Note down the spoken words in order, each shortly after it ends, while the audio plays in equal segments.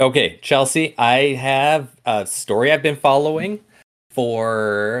Okay, Chelsea, I have a story I've been following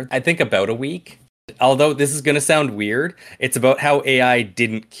for, I think, about a week. Although this is going to sound weird, it's about how AI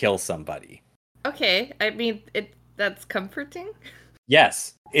didn't kill somebody. Okay, I mean, that's comforting.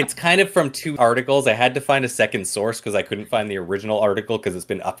 Yes, it's kind of from two articles. I had to find a second source because I couldn't find the original article because it's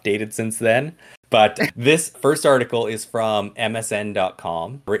been updated since then. But this first article is from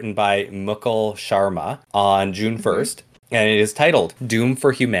MSN.com, written by Mukul Sharma on June 1st. And it is titled, Doom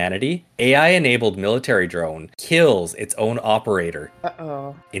for Humanity, AI-enabled military drone kills its own operator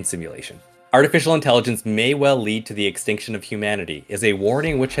in simulation. Artificial intelligence may well lead to the extinction of humanity is a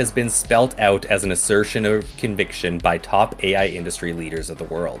warning which has been spelt out as an assertion of conviction by top AI industry leaders of the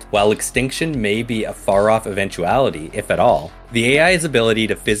world. While extinction may be a far-off eventuality, if at all, the AI's ability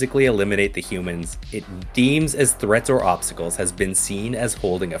to physically eliminate the humans it deems as threats or obstacles has been seen as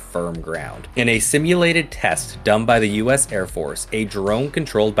holding a firm ground. In a simulated test done by the US Air Force, a drone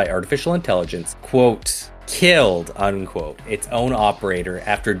controlled by artificial intelligence, quote, killed, unquote, its own operator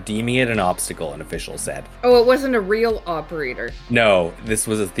after deeming it an obstacle, an official said. Oh, it wasn't a real operator. No, this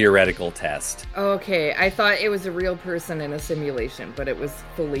was a theoretical test. Okay, I thought it was a real person in a simulation, but it was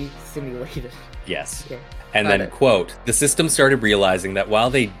fully simulated. Yes. Okay. And then, quote, the system started realizing that while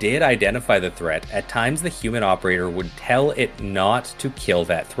they did identify the threat, at times the human operator would tell it not to kill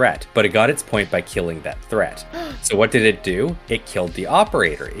that threat, but it got its point by killing that threat. So what did it do? It killed the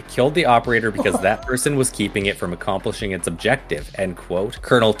operator. It killed the operator because that person was keeping it from accomplishing its objective, end quote.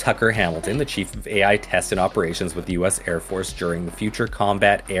 Colonel Tucker Hamilton, the chief of AI test and operations with the US Air Force during the Future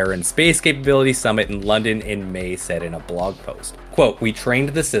Combat Air and Space Capability Summit in London in May, said in a blog post. Quote, we trained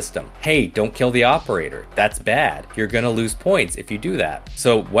the system. Hey, don't kill the operator. That's bad. You're going to lose points if you do that.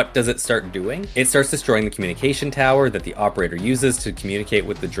 So what does it start doing? It starts destroying the communication tower that the operator uses to communicate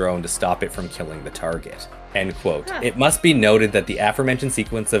with the drone to stop it from killing the target. End quote. It must be noted that the aforementioned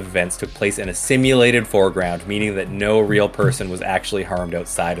sequence of events took place in a simulated foreground, meaning that no real person was actually harmed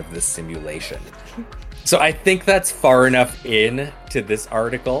outside of this simulation. So I think that's far enough in to this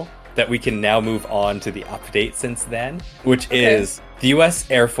article that we can now move on to the update since then, which is the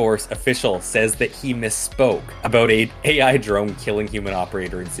US Air Force official says that he misspoke about a AI drone killing human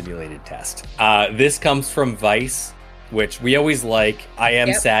operator in simulated test. This comes from Vice, which we always like. I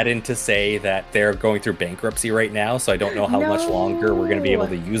am saddened to say that they're going through bankruptcy right now, so I don't know how much longer we're going to be able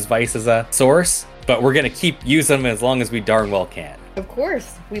to use Vice as a source, but we're going to keep using them as long as we darn well can. Of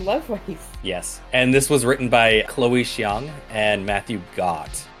course, we love Vice. Yes, and this was written by Chloe Xiang and Matthew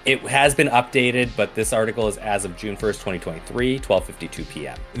Gott. It has been updated, but this article is as of June 1st, 2023, 12:52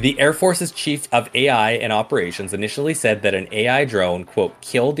 p.m. The Air Force's chief of AI and operations initially said that an AI drone, quote,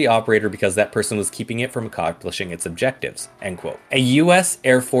 killed the operator because that person was keeping it from accomplishing its objectives, end quote. A U.S.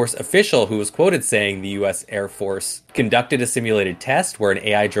 Air Force official who was quoted saying the U.S. Air Force conducted a simulated test where an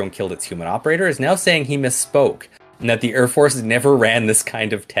AI drone killed its human operator is now saying he misspoke, and that the Air Force never ran this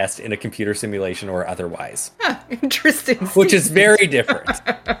kind of test in a computer simulation or otherwise. Interesting. Which is very different.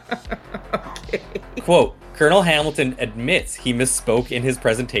 Okay. Quote, Colonel Hamilton admits he misspoke in his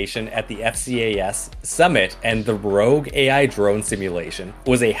presentation at the FCAS summit, and the rogue AI drone simulation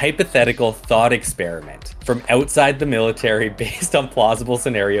was a hypothetical thought experiment from outside the military based on plausible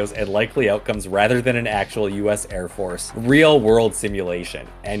scenarios and likely outcomes rather than an actual U.S. Air Force real-world simulation,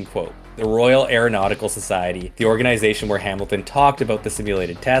 end quote. The Royal Aeronautical Society, the organization where Hamilton talked about the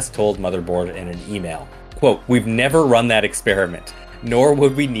simulated test, told Motherboard in an email. Quote, we've never run that experiment, nor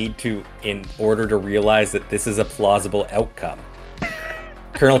would we need to in order to realize that this is a plausible outcome.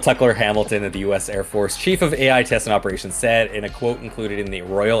 Colonel Tucker Hamilton of the U.S. Air Force, Chief of AI Test and Operations, said in a quote included in the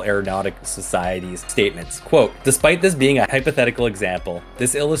Royal Aeronautical Society's statements, quote, despite this being a hypothetical example,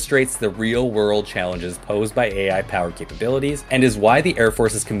 this illustrates the real-world challenges posed by AI-powered capabilities and is why the Air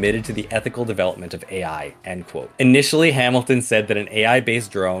Force is committed to the ethical development of AI, end quote. Initially, Hamilton said that an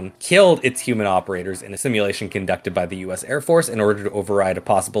AI-based drone killed its human operators in a simulation conducted by the U.S. Air Force in order to override a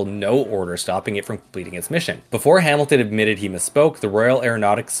possible no order stopping it from completing its mission. Before Hamilton admitted he misspoke, the Royal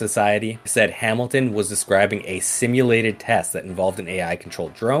Aeronautical Society said Hamilton was describing a simulated test that involved an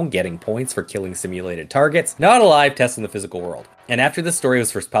AI-controlled drone getting points for killing simulated targets, not a live test in the physical world. And after the story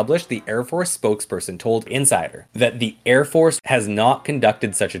was first published, the Air Force spokesperson told Insider that the Air Force has not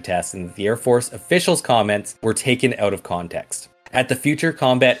conducted such a test and that the Air Force officials' comments were taken out of context. At the Future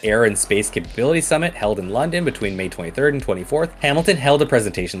Combat Air and Space Capability Summit held in London between May 23rd and 24th, Hamilton held a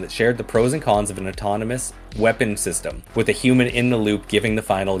presentation that shared the pros and cons of an autonomous weapon system, with a human in the loop giving the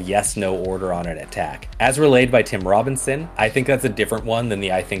final yes-no order on an attack. As relayed by Tim Robinson, I think that's a different one than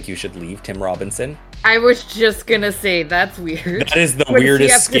the I think you should leave Tim Robinson. I was just gonna say, that's weird. That is the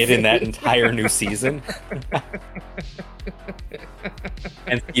weirdest skit in that entire new season.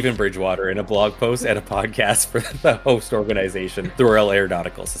 And Stephen Bridgewater in a blog post and a podcast for the host organization, the Royal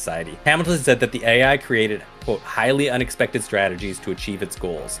Aeronautical Society. Hamilton said that the AI created, quote, highly unexpected strategies to achieve its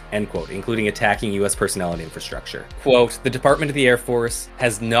goals, end quote, including attacking U.S. personnel and infrastructure. Quote, the Department of the Air Force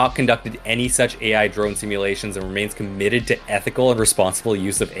has not conducted any such AI drone simulations and remains committed to ethical and responsible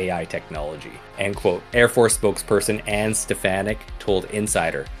use of AI technology, end quote. Air Force spokesperson Anne Stefanik told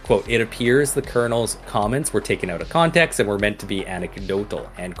Insider, quote, it appears the colonel's comments were taken out of context and were meant to be anecdotal,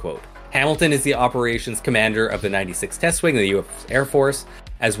 end quote. Hamilton is the operations commander of the 96th Test Wing of the U.S. Air Force,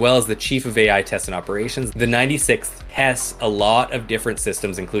 as well as the chief of AI tests and operations. The 96th tests a lot of different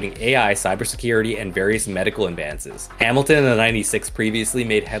systems, including AI, cybersecurity, and various medical advances. Hamilton and the 96th previously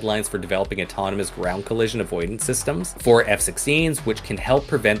made headlines for developing autonomous ground collision avoidance systems for F-16s, which can help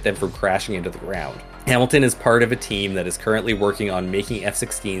prevent them from crashing into the ground. Hamilton is part of a team that is currently working on making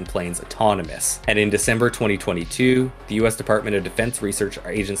F-16 planes autonomous. And in December 2022, the U.S. Department of Defense Research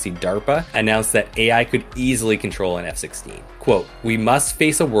Agency, DARPA, announced that AI could easily control an F-16. Quote, we must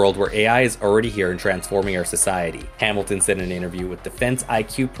face a world where AI is already here and transforming our society, Hamilton said in an interview with Defense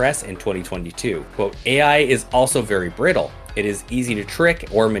IQ Press in 2022. Quote, AI is also very brittle. It is easy to trick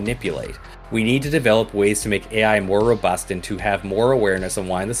or manipulate. We need to develop ways to make AI more robust and to have more awareness on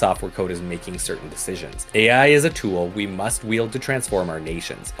why the software code is making certain decisions. AI is a tool we must wield to transform our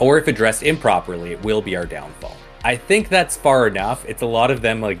nations, or if addressed improperly, it will be our downfall. I think that's far enough. It's a lot of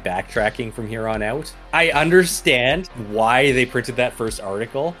them like backtracking from here on out. I understand why they printed that first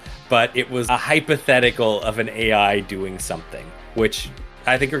article, but it was a hypothetical of an AI doing something, which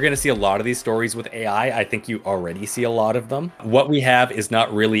I think you're going to see a lot of these stories with AI. I think you already see a lot of them. What we have is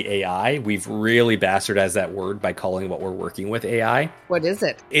not really AI. We've really bastardized that word by calling what we're working with AI. What is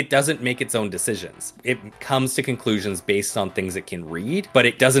it? It doesn't make its own decisions. It comes to conclusions based on things it can read, but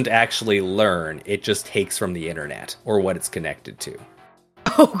it doesn't actually learn. It just takes from the internet or what it's connected to.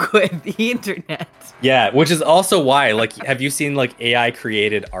 Oh, good. The internet. Yeah, which is also why, like, have you seen, like, AI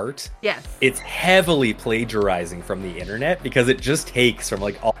created art? Yes. It's heavily plagiarizing from the internet because it just takes from,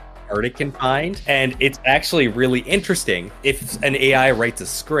 like, all the art it can find. And it's actually really interesting if an AI writes a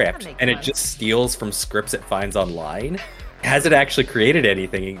script and it just steals from scripts it finds online. Has it actually created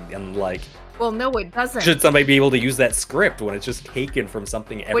anything? And, like... Well, no, it doesn't. Should somebody be able to use that script when it's just taken from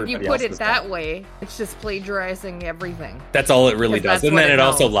something everybody else has done? When you put it that way, it's just plagiarizing everything. That's all it really does. And then it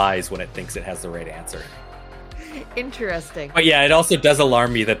knows. also lies when it thinks it has the right answer. Interesting. But yeah, it also does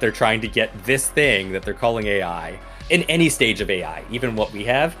alarm me that they're trying to get this thing that they're calling AI, in any stage of AI, even what we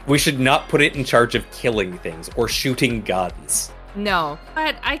have, we should not put it in charge of killing things or shooting guns. No,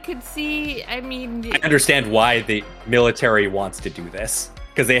 but I could see, I understand why the military wants to do this.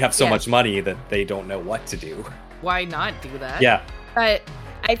 Because they have so much money that they don't know what to do. Why not do that? Yeah. But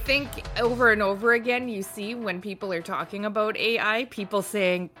I think over and over again, you see when people are talking about AI, people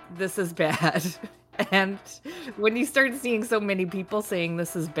saying this is bad. And when you start seeing so many people saying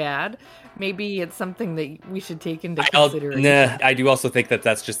this is bad, maybe it's something that we should take into consideration. I do also think that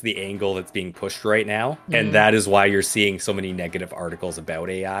that's just the angle that's being pushed right now. And that is why you're seeing so many negative articles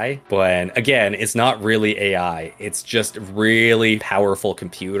about AI. But again, it's not really AI. It's just really powerful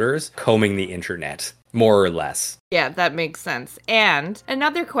computers combing the internet, more or less. Yeah, that makes sense. And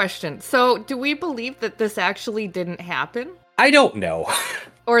another question. So do we believe that this actually didn't happen? I don't know.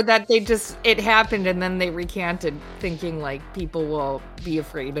 Or that it happened and then they recanted, thinking like people will be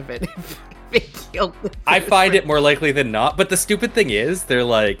afraid of it if they killed the person. I find it more likely than not, but the stupid thing is they're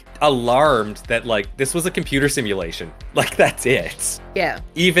like alarmed that like this was a computer simulation. Like that's it. Yeah.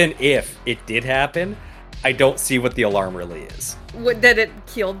 Even if it did happen, I don't see what the alarm really is. That it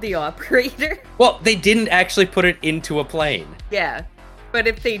killed the operator? Well, they didn't actually put it into a plane. Yeah. But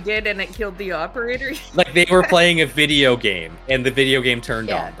if they did and it killed the operator? Like they were playing a video game and the video game turned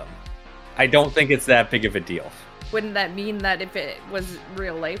on them. I don't think it's that big of a deal. Wouldn't that mean that if it was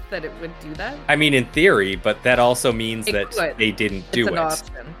real life that it would do that? I mean, in theory, but that also means that they didn't do it.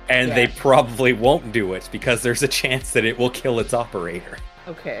 Option. And they probably won't do it because there's a chance that it will kill its operator.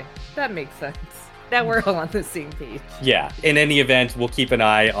 Okay, that makes sense. Now we're all on the same page. Yeah. In any event, we'll keep an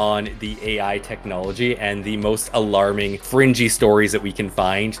eye on the AI technology and the most alarming, fringy stories that we can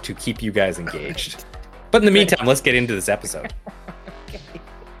find to keep you guys engaged. But in the meantime, let's get into this episode. Okay.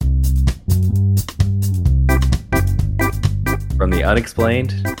 From the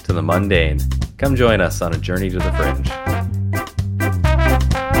unexplained to the mundane, come join us on a journey to the fringe.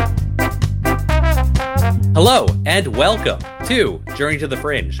 Hello, and welcome 2. Journey to the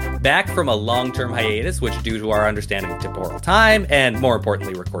Fringe. Back from a long-term hiatus, which due to our understanding of temporal time, and more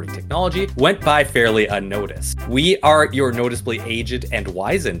importantly recording technology, went by fairly unnoticed. We are your noticeably aged and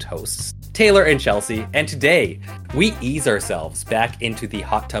wizened hosts, Taylor and Chelsea, and today we ease ourselves back into the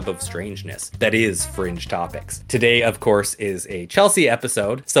hot tub of strangeness that is Fringe Topics. Today, of course, is a Chelsea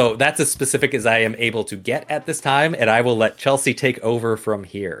episode, so that's as specific as I am able to get at this time, and I will let Chelsea take over from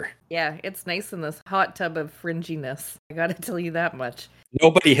here. Yeah, it's nice in this hot tub of fringiness. I gotta tell you that much.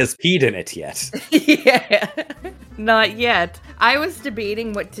 Nobody has peed in it yet. Yeah, not yet. I was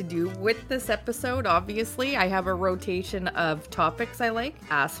debating what to do with this episode, obviously. I have a rotation of topics I like.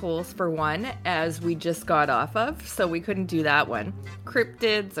 Assholes, for one, as we just got off of, so we couldn't do that one.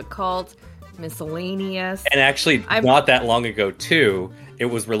 Cryptids, occult, miscellaneous. And actually, not that long ago, too, it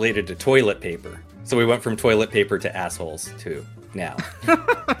was related to toilet paper. So we went from toilet paper to assholes, too, now.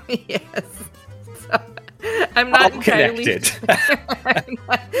 Yes. So, I'm not entirely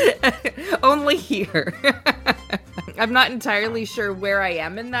only here. I'm not entirely sure where I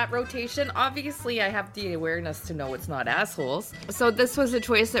am in that rotation. Obviously, I have the awareness to know it's not assholes. So this was a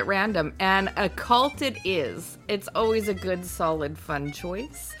choice at random, and occult it is. It's always a good, solid, fun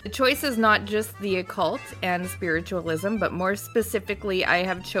choice. The choice is not just the occult and spiritualism, but more specifically, I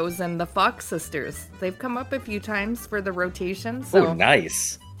have chosen the Fox sisters. They've come up a few times for the rotation. So oh,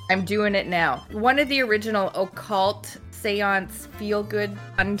 nice. I'm doing it now. One of the original occult seance feel-good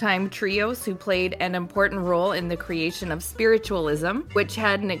fun-time trios who played an important role in the creation of spiritualism, which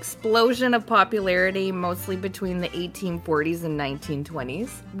had an explosion of popularity mostly between the 1840s and 1920s.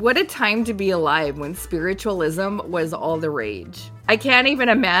 What a time to be alive when spiritualism was all the rage. I can't even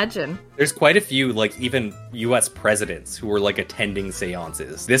imagine. There's quite a few, like, even US presidents who were, like, attending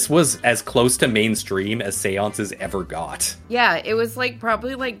seances. This was as close to mainstream as seances ever got. Yeah, it was like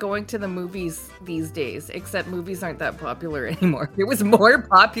probably like going to the movies these days, except movies aren't that popular anymore. It was more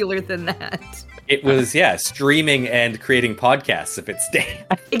popular than that. It was, yeah, streaming and creating podcasts if it's day.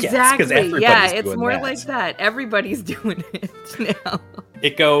 Exactly. Yeah, it's more like that. Everybody's doing it now.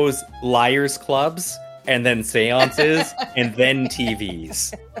 It goes liars clubs, and then seances, and then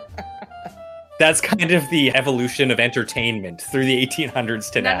TVs. That's kind of the evolution of entertainment through the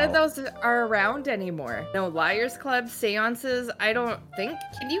 1800s to now. None of those are around anymore. No liars clubs, seances, I don't think.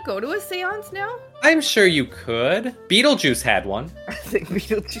 Can you go to a seance now? I'm sure you could. Beetlejuice had one. I think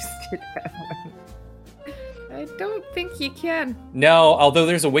Beetlejuice did have one. I don't think you can. No, although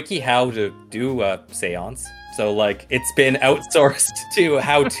there's a wiki how to do a seance. So, like, it's been outsourced to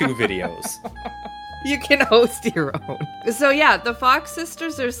how-to videos. You can host your own. So yeah, the Fox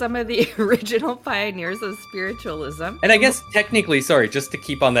sisters are some of the original pioneers of spiritualism. And I guess technically, sorry, just to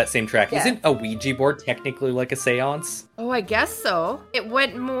keep on that same track, isn't a Ouija board technically like a seance? Oh, I guess so. It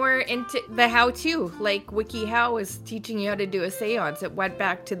went more into the how-to, like WikiHow was teaching you how to do a seance. It went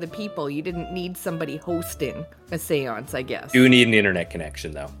back to the people. You didn't need somebody hosting a seance, I guess. You need an internet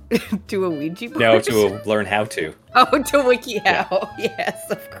connection, though. To a Ouija board? No, to learn how to. Oh, to WikiHow. Yeah. Yes,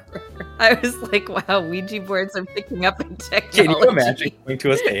 of course. I was like, wow, Ouija boards are picking up in technology. Can you imagine going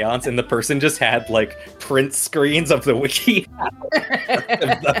to a seance and the person just had, like, print screens of the wiki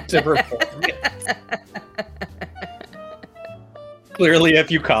to perform it? Clearly a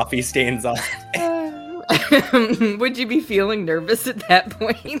few coffee stains on it. Would you be feeling nervous at that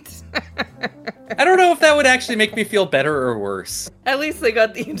point? I don't know if that would actually make me feel better or worse. At least they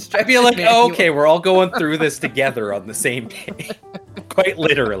got the instructions. I'd be like, oh, okay, we're all going through this together on the same day. Quite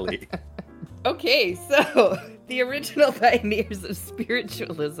literally. Okay, so the original pioneers of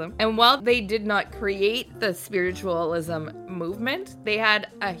spiritualism. And while they did not create the spiritualism movement, they had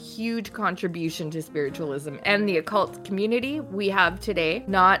a huge contribution to spiritualism and the occult community we have today,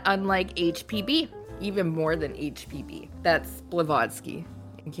 not unlike HPB, even more than HPB. That's Blavatsky,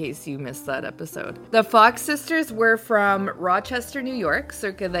 in case you missed that episode. The Fox sisters were from Rochester, New York,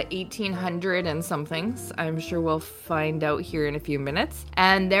 circa the 1800 and somethings. I'm sure we'll find out here in a few minutes.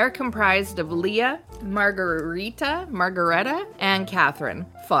 And they're comprised of Leah, Margareta, and Catherine.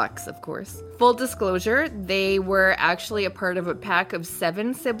 Fox, of course. Full disclosure, they were actually a part of a pack of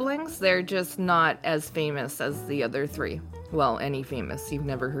 7 siblings. They're just not as famous as the other 3. Well, any famous. You've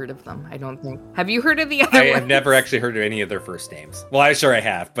never heard of them, I don't think. Have you heard of the other ones? I have never actually heard of any of their first names. Well, I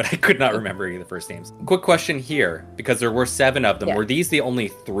have, but I could not remember any of the first names. Quick question here, because there were 7 of them. Yeah. Were these the only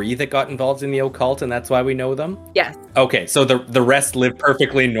 3 that got involved in the occult, and that's why we know them? Yes. Okay, so the rest live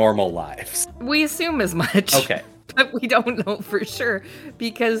perfectly normal lives. We assume as much. Okay. But we don't know for sure,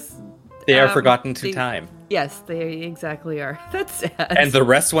 because... They are forgotten to time. Yes, they exactly are. That's sad. And the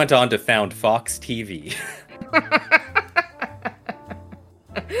rest went on to found Fox TV.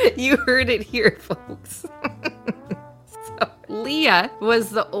 You heard it here, folks. So, Leah was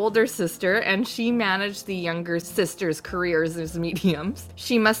the older sister, and she managed the younger sister's careers as mediums.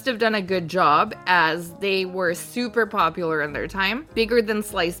 She must have done a good job, as they were super popular in their time, bigger than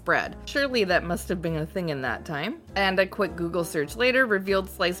sliced bread. Surely that must have been a thing in that time. And a quick Google search later revealed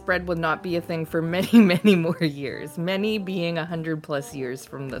sliced bread would not be a thing for many, many more years, many being 100 plus years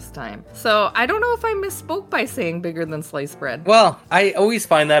from this time. So I don't know if I misspoke by saying bigger than sliced bread. Well, I always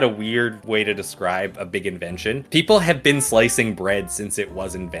find that a weird way to describe a big invention. People have been slicing bread since it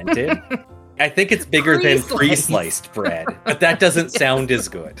was invented. I think it's bigger than pre-sliced bread, but that doesn't sound as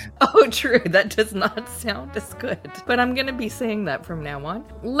good. Oh, true. That does not sound as good. But I'm going to be saying that from now on.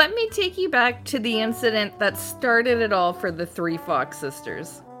 Let me take you back to the incident that started it all for the three Fox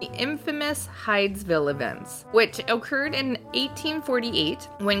sisters. The infamous Hydesville events, which occurred in 1848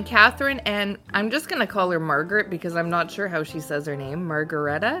 when Catherine and, I'm just going to call her Margaret because I'm not sure how she says her name,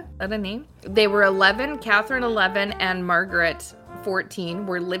 Margaretta? Is that a name? They were 11, Catherine 11, and Margaret 14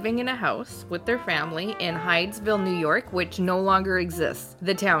 were living in a house with their family in Hydesville, New York, which no longer exists.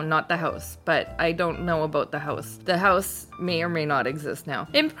 The town, not the house, but I don't know about the house. The house may or may not exist now.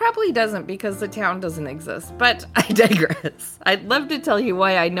 It probably doesn't because the town doesn't exist, but I digress. I'd love to tell you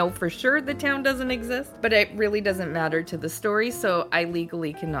why I know for sure the town doesn't exist, but it really doesn't matter to the story, so I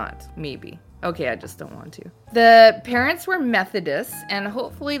legally cannot, maybe. Okay, I just don't want to. The parents were Methodists, and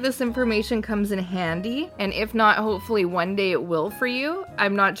hopefully this information comes in handy, and if not, hopefully one day it will for you.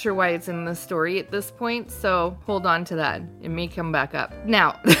 I'm not sure why it's in the story at this point, so hold on to that. It may come back up.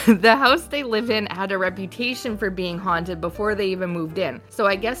 Now, the house they live in had a reputation for being haunted before they even moved in, so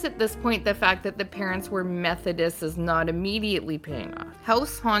I guess at this point the fact that the parents were Methodists is not immediately paying off.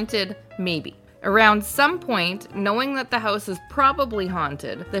 House haunted? Maybe. Around some point, knowing that the house is probably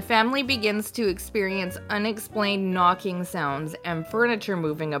haunted, the family begins to experience unexplained knocking sounds and furniture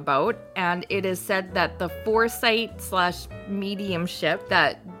moving about, and it is said that the foresight/mediumship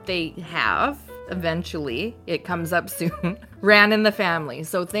that they have, eventually, it comes up soon, ran in the family.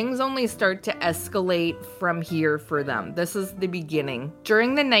 So things only start to escalate from here for them. This is the beginning.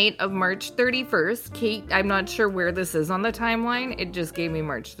 During the night of March 31st, Kate, I'm not sure where this is on the timeline, it just gave me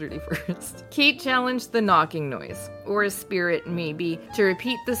March 31st. Kate challenged the knocking noise, or a spirit maybe, to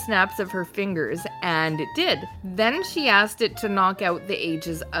repeat the snaps of her fingers, and it did. Then she asked it to knock out the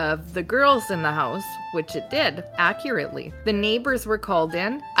ages of the girls in the house, which it did, accurately. The neighbors were called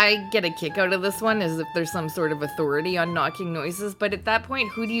in. I get a kick out of this one as if there's some sort of authority on knocking noises, but at that point,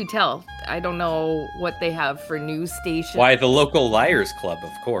 who do you tell? I don't know what they have for news stations. Why, the local Liars Club,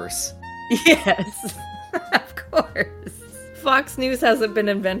 of course. Yes, of course. Fox News hasn't been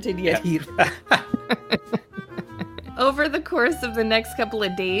invented yet either. Over the course of the next couple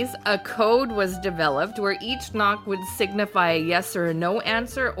of days, a code was developed where each knock would signify a yes or a no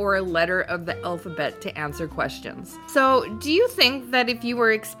answer or a letter of the alphabet to answer questions. So, do you think that if you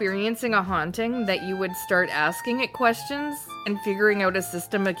were experiencing a haunting that you would start asking it questions and figuring out a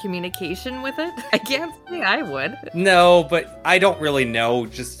system of communication with it? I can't say I would. No, but I don't really know,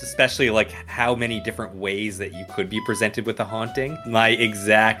 just especially like how many different ways that you could be presented with a haunting. My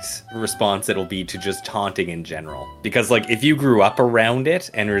exact response it'll be to just haunting in general. Because like if you grew up around it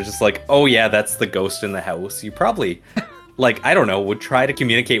and were just like, oh yeah, that's the ghost in the house, you probably like, I don't know, would try to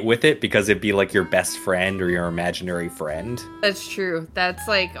communicate with it because it'd be like your best friend or your imaginary friend. That's true. That's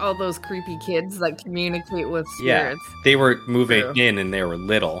like all those creepy kids that communicate with spirits. Yeah, they were moving in and they were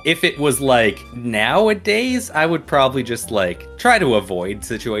little. If it was like nowadays, I would probably just like try to avoid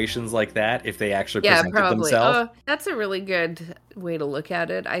situations like that if they actually presented themselves. Oh, that's a really good way to look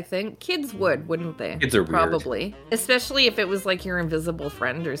at it, I think. Kids would, wouldn't they? Kids are probably weird. Especially if it was like your invisible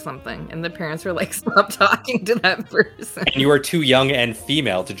friend or something and the parents were like, stop talking to that person. And you are too young and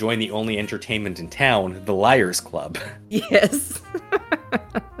female to join the only entertainment in town, the Liars Club. Yes.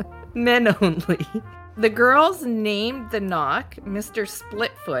 Men only. The girls named the knock Mr.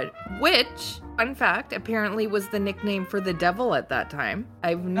 Splitfoot, which, fun fact, apparently was the nickname for the devil at that time.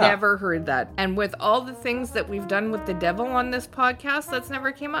 I've never heard that. And with all the things that we've done with the devil on this podcast, that's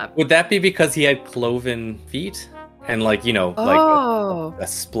never came up. Would that be because he had cloven feet? And like, you know, like a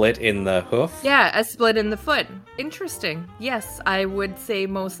split in the hoof? Yeah, a split in the foot. Interesting. Yes, I would say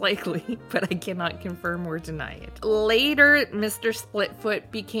most likely, but I cannot confirm or deny it. Later, Mr.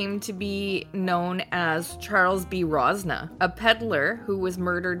 Splitfoot became to be known as Charles B. Rosna, a peddler who was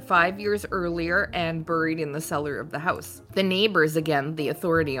murdered 5 years earlier and buried in the cellar of the house. The neighbors, again, the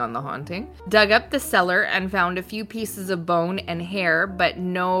authority on the haunting, dug up the cellar and found a few pieces of bone and hair, but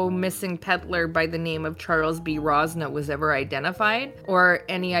no missing peddler by the name of Charles B. Rosna was ever identified, or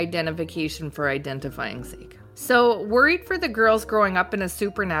any identification for identifying sake. So, worried for the girls growing up in a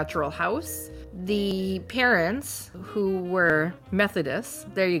supernatural house, The parents, who were Methodists,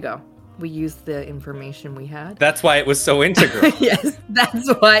 there you go. We used the information we had. That's why it was so integral. Yes, that's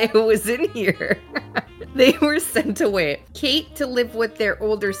why it was in here. They were sent away. Kate to live with their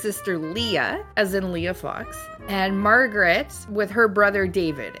older sister Leah, as in Leah Fox, and Margaret with her brother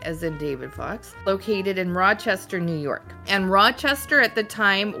David, as in David Fox, located in Rochester, New York. And Rochester at the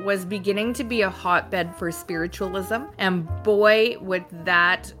time was beginning to be a hotbed for spiritualism. And boy, with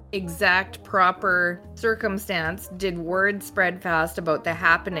that exact proper circumstance did word spread fast about the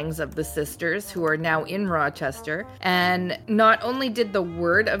happenings of the sisters who are now in Rochester. And not only did the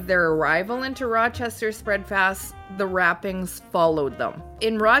word of their arrival into Rochester spread fast, the rappings followed them.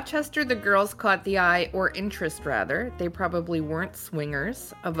 In Rochester, the girls caught the eye, or interest rather, they probably weren't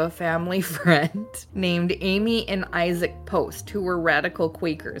swingers, of a family friend named Amy and Isaac Post, who were radical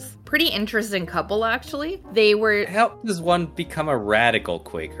Quakers. Pretty interesting couple, actually. They were... How does one become a radical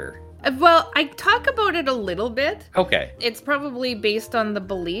Quaker? Well, I talk about it a little bit. Okay. It's probably based on the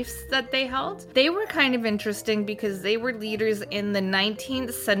beliefs that they held. They were kind of interesting because they were leaders in the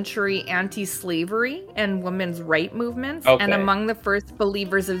 19th century anti-slavery and women's right movements, and among the first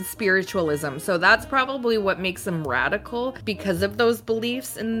believers in spiritualism. So that's probably what makes them radical, because of those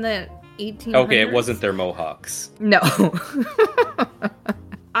beliefs in the 1800s. Okay, it wasn't their Mohawks. No.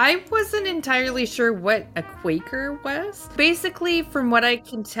 I wasn't entirely sure what a Quaker was. Basically, from what I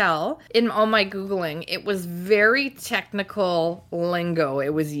can tell in all my Googling, it was very technical lingo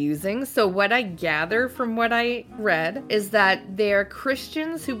it was using. So what I gather from what I read is that they're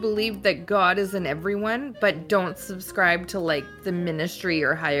Christians who believe that God is in everyone, but don't subscribe to like the ministry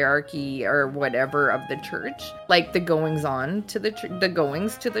or hierarchy or whatever of the church, like the goings on to the the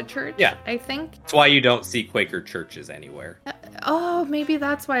goings to the church. Yeah, I think that's why you don't see Quaker churches anywhere. Oh, maybe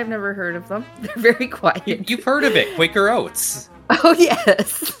that's why I've never heard of them. They're very quiet. You've heard of it, Quaker Oats. Oh,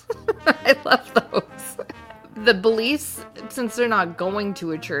 yes. I love those. The beliefs, since they're not going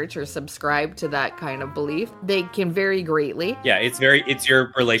to a church or subscribe to that kind of belief, they can vary greatly. Yeah, it's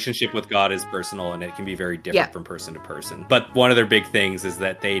your relationship with God is personal, and it can be very different from person to person. But one of their big things is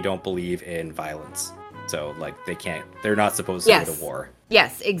that they don't believe in violence. So, like, they're not supposed to go to war.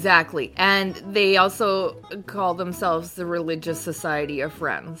 Yes, exactly. And they also call themselves the Religious Society of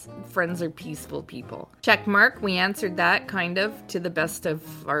Friends. Friends are peaceful people. Check mark, we answered that kind of to the best of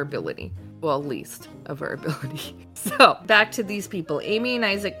our ability. Well, least of our ability. So, back to these people. Amy and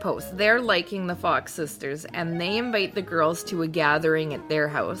Isaac Post. They're liking the Fox sisters, and they invite the girls to a gathering at their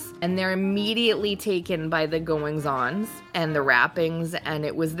house. And they're immediately taken by the goings-ons and the rappings, and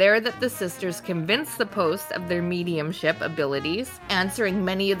it was there that the sisters convinced the Posts of their mediumship abilities, answering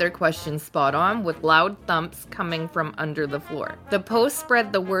many of their questions spot on, with loud thumps coming from under the floor. The Posts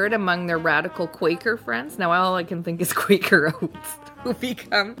spread the word among their radical Quaker friends. Now all I can think is Quaker Oats, who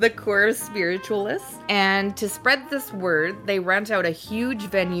become the core spiritualists. And to spread this word, they rent out a huge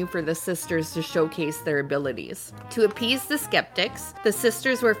venue for the sisters to showcase their abilities. To appease the skeptics, the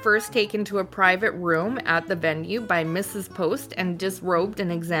sisters were first taken to a private room at the venue by Mrs. Post and disrobed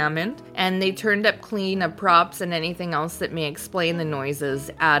and examined, and they turned up clean of props and anything else that may explain the noises,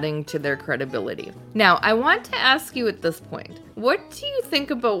 adding to their credibility. Now, I want to ask you at this point, what do you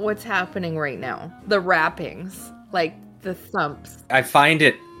think about what's happening right now? The rappings, like the thumps. I find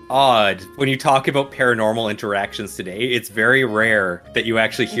it odd when you talk about paranormal interactions today. It's very rare that you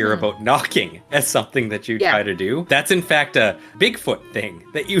actually hear about knocking as something that you try to do. That's in fact a Bigfoot thing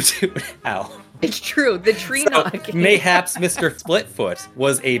that you do now. It's true, the tree knocking. Mayhaps Mr. Splitfoot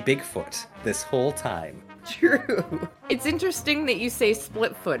was a Bigfoot this whole time. True. It's interesting that you say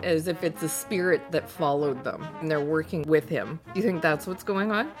Splitfoot as if it's a spirit that followed them and they're working with him. Do you think that's what's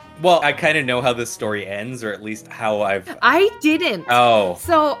going on? Well, I kind of know how this story ends, or at least how I didn't. Oh.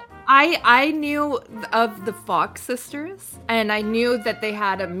 So I knew of the Fox sisters, and I knew that they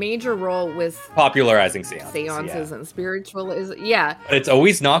had a major role with popularizing seances and spiritualism. Yeah. But it's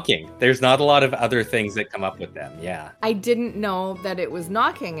always knocking. There's not a lot of other things that come up with them. Yeah. I didn't know that it was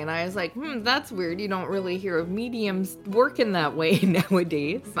knocking, and I was like, that's weird. You don't really hear of mediums working that way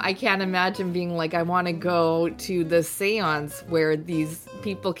nowadays. I can't imagine being like, I want to go to the seance where these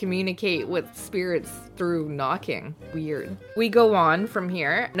people communicate with spirits through knocking. Weird. We go on from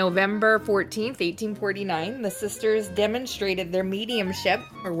here. November 14th, 1849, the sisters demonstrated their mediumship,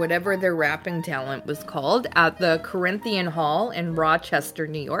 or whatever their rapping talent was called, at the Corinthian Hall in Rochester,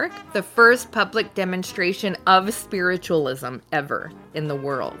 New York. The first public demonstration of spiritualism ever in the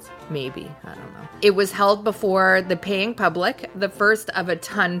world. Maybe. I don't know. It was held before the paying public, the first of a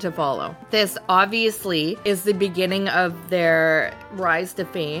ton to follow. This obviously is the beginning of their rise to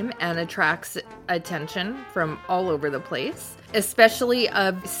fame and attracts attention from all over the place. especially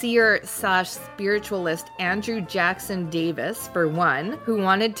of seer/spiritualist Andrew Jackson Davis, for one, who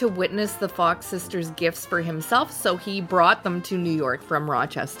wanted to witness the Fox sisters' gifts for himself, so he brought them to New York from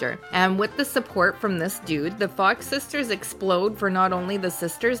Rochester. And with the support from this dude, the Fox sisters explode for not only the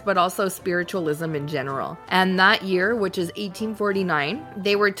sisters, but also spiritualism in general. And that year, which is 1849,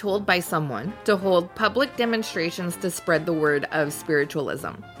 they were told by someone to hold public demonstrations to spread the word of spiritualism.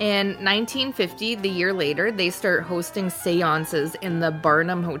 In 1950, the year later, they start hosting seances in the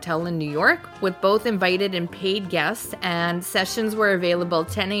Barnum Hotel in New York with both invited and paid guests, and sessions were available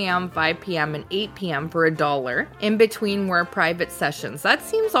 10 a.m., 5 p.m., and 8 p.m. for $1. In between were private sessions. That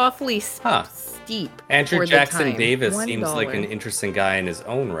seems awfully steep. Andrew Jackson Davis seems like an interesting guy in his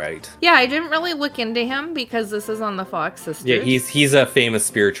own right. Yeah, I didn't really look into him because this is on the Fox sisters. Yeah, he's a famous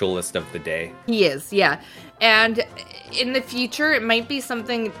spiritualist of the day. He is, yeah. And in the future, it might be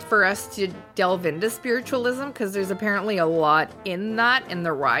something for us to delve into spiritualism, because there's apparently a lot in that and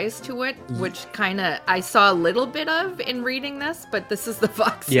the rise to it, which kind of I saw a little bit of in reading this, but this is the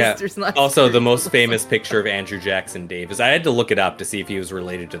Fox sisters. Not also the most famous picture of Andrew Jackson Davis. I had to look it up to see if he was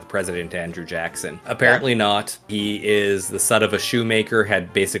related to the president Andrew Jackson. Apparently not. He is the son of a shoemaker,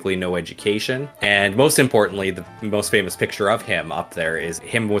 had basically no education, and most importantly, the most famous picture of him up there is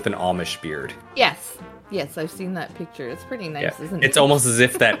him with an Amish beard. Yes, I've seen that picture. It's pretty nice, isn't it? It's almost as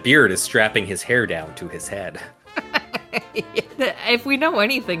if that beard is strapping his hair down to his head. If we know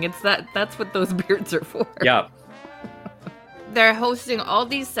anything, it's that's what those beards are for. Yeah. They're hosting all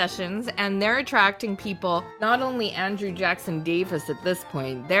these sessions, and they're attracting people, not only Andrew Jackson Davis at this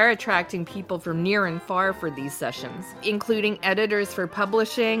point, they're attracting people from near and far for these sessions, including editors for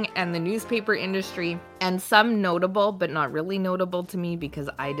publishing and the newspaper industry, and some notable, but not really notable to me because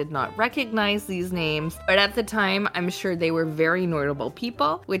I did not recognize these names. But at the time, I'm sure they were very notable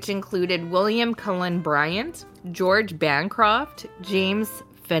people, which included William Cullen Bryant, George Bancroft, James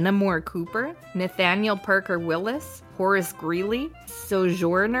Fenimore Cooper, Nathaniel Parker Willis, Horace Greeley,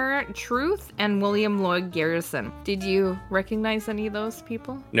 Sojourner Truth, and William Lloyd Garrison. Did you recognize any of those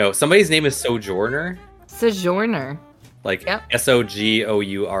people? No, somebody's name is Sojourner. Sojourner. Like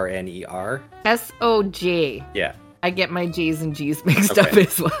Sogourner. S-O-J. Yeah. I get my J's and G's mixed up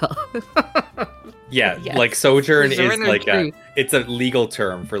as well. Yeah, yes. Like sojourn is like it's a legal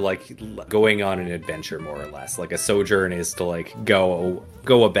term for like going on an adventure, more or less. Like a sojourn is to like go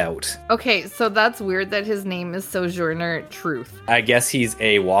about. Okay, so that's weird that his name is Sojourner Truth. I guess he's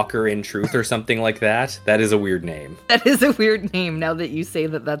a walker in truth or something like that. That is a weird name. That is a weird name now that you say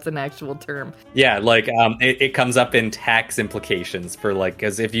that that's an actual term. Yeah, like it comes up in tax implications for like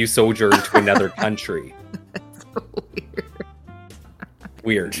as if you sojourn to another country. That's so weird.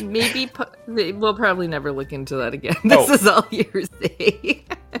 Weird. Maybe we'll probably never look into that again. This is all hearsay.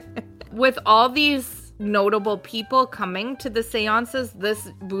 With all these notable people coming to the seances, this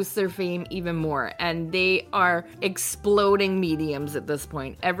boosts their fame even more, and they are exploding mediums at this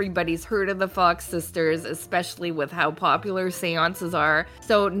point. Everybody's heard of the Fox sisters, especially with how popular seances are.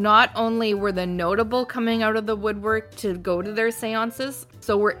 So not only were the notable coming out of the woodwork to go to their seances,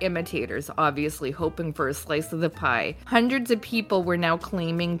 so were imitators, obviously hoping for a slice of the pie. Hundreds of people were now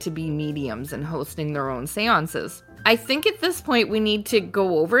claiming to be mediums and hosting their own seances. I think at this point we need to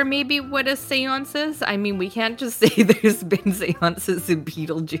go over maybe what a seance is. I mean, we can't just say there's been seances in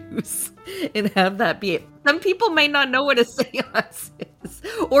Beetlejuice and have that be it. Some people might not know what a seance is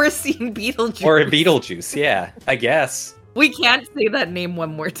or seen Beetlejuice. Or a Beetlejuice, yeah, I guess. We can't say that name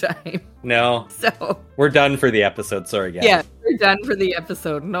one more time. No. So we're done for the episode. Sorry, guys. Yeah, we're done for the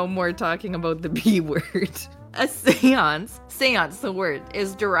episode. No more talking about the B word. A seance, the word,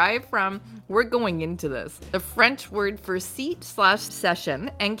 is derived from, we're going into this, the French word for seat/session,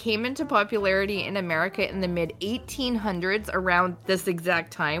 and came into popularity in America in the mid-1800s, around this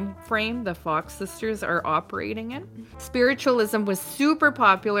exact time frame the Fox sisters are operating in. Spiritualism was super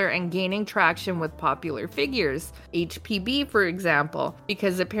popular and gaining traction with popular figures. HPB, for example,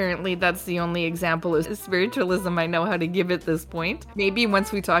 because apparently that's the only example of spiritualism I know how to give at this point. Maybe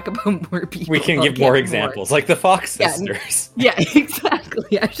once we talk about more people, we can give more examples, like the Fox sisters. Yeah,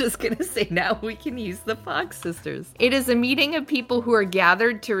 exactly. I was just going to say now we can use the Fox sisters. It is a meeting of people who are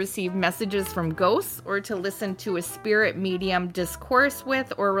gathered to receive messages from ghosts or to listen to a spirit medium discourse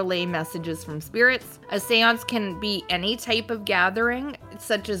with or relay messages from spirits. A seance can be any type of gathering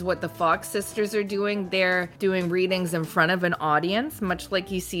such as what the Fox sisters are doing. They're doing readings in front of an audience, much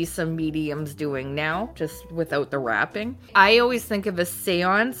like you see some mediums doing now, just without the wrapping. I always think of a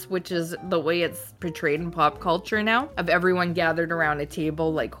seance, which is the way it's portrayed in pop culture now, of everyone gathered around a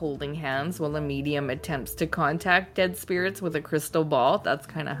table, like holding hands while a medium attempts to contact dead spirits with a crystal ball. That's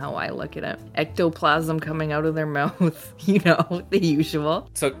kind of how I look at it. Ectoplasm coming out of their mouth, the usual.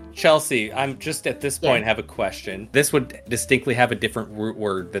 So, Chelsea, I'm just at this point have a question. This would distinctly have a different root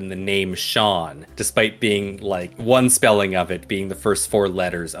word than the name Sean, despite being like one spelling of it being the first 4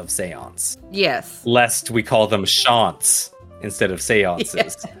 letters of seance. Yes. Lest we call them shants instead of seances.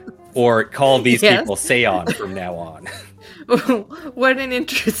 Yes. Or call these people seance from now on. What an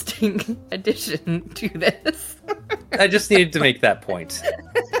interesting addition to this. I just needed to make that point.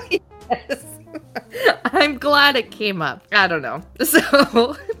 Yes. I'm glad it came up. I don't know.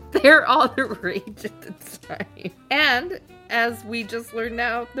 So, they're all the rage at the time. And, as we just learned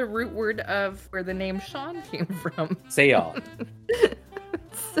now, the root word of where the name Sean came from. Seance.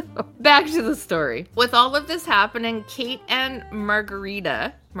 So, back to the story. With all of this happening, Kate and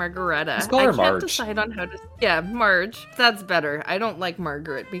Margareta. Let's call her Marge. I can't decide on how to... Yeah, Marge. That's better. I don't like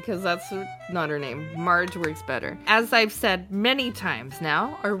Margaret because that's not her name. Marge works better. As I've said many times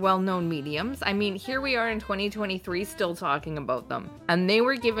now, are well-known mediums. I mean, here we are in 2023 still talking about them. And they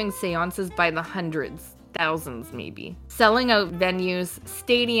were giving seances by the hundreds. Thousands, maybe. Selling out venues,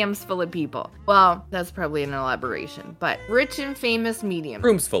 stadiums full of people. Well, that's probably an elaboration, but rich and famous mediums.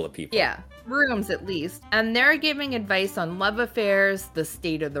 Rooms full of people. Yeah. Rooms at least, and they're giving advice on love affairs, the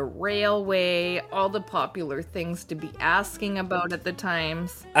state of the railway, all the popular things to be asking about at the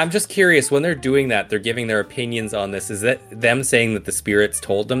times. I'm just curious, when they're doing that, they're giving their opinions on this. Is that them saying that the spirits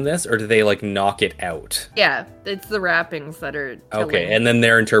told them this, or do they like knock it out? Yeah, it's the wrappings that are okay, and then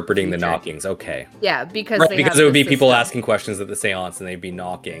they're interpreting the knockings. Okay. Yeah, because because it would be people asking questions at the seance, and they'd be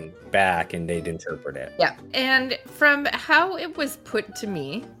knocking back, and they'd interpret it. Yeah, and from how it was put to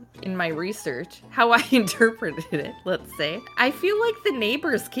me in my research, how I interpreted it, let's say, I feel like the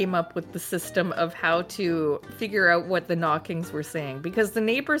neighbors came up with the system of how to figure out what the knockings were saying, because the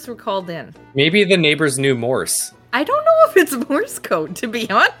neighbors were called in. Maybe the neighbors knew Morse. I don't know if it's Morse code, to be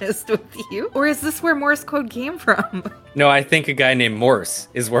honest with you. Or is this where Morse code came from? No, I think a guy named Morse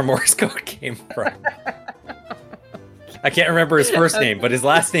is where Morse code came from. I can't remember his first name, but his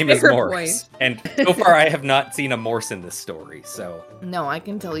last name is Morse. And so far, I have not seen a Morse in this story, so... No, I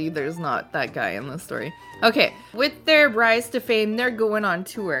can tell you there's not that guy in this story. Okay, with their rise to fame, they're going on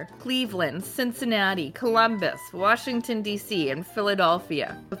tour. Cleveland, Cincinnati, Columbus, Washington, D.C., and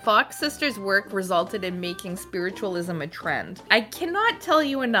Philadelphia. The Fox sisters' work resulted in making spiritualism a trend. I cannot tell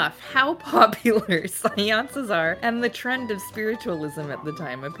you enough how popular seances are and the trend of spiritualism at the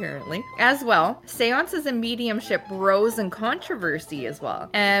time, apparently. As well, seances and mediumship rose in controversy as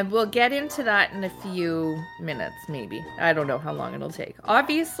well. And we'll get into that in a few minutes, maybe. I don't know how long it'll take.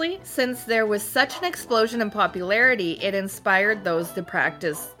 Obviously, since there was such an explosion in popularity, it inspired those to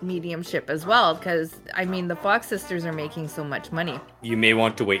practice mediumship as well, because, I mean, the Fox sisters are making so much money. You may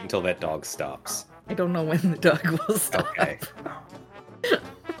want to wait until that dog stops. I don't know when the dog will stop. Okay.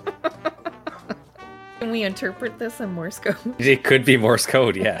 Can we interpret this in Morse code? It could be Morse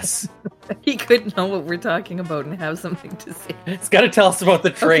code, yes. He could know what we're talking about and have something to say. It's got to tell us about the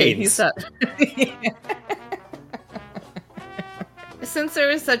trains. Okay, Since there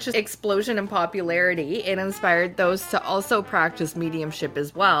was such an explosion in popularity, it inspired those to also practice mediumship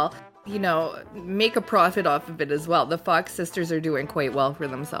as well. You know, make a profit off of it as well. The Fox sisters are doing quite well for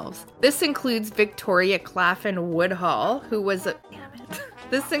themselves. This includes Victoria Claflin Woodhull, who was a...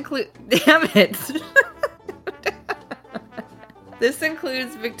 Damn it. This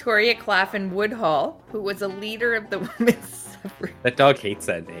includes Victoria Claflin Woodhull, who was a leader of the women's suffrage. That dog hates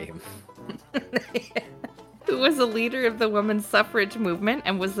that name. Who was a leader of the women's suffrage movement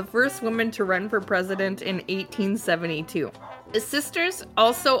and was the first woman to run for president in 1872. The sisters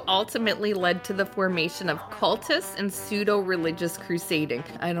also ultimately led to the formation of cultists and pseudo-religious crusading.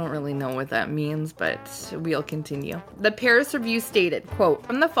 I don't really know what that means, but we'll continue. The Paris Review stated, quote,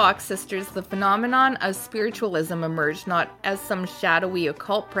 "From the Fox sisters, the phenomenon of spiritualism emerged not as some shadowy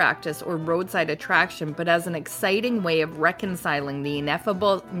occult practice or roadside attraction, but as an exciting way of reconciling the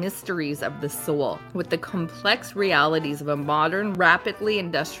ineffable mysteries of the soul with the complex realities of a modern, rapidly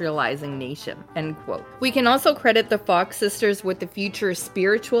industrializing nation." End quote. We can also credit the Fox sisters with the future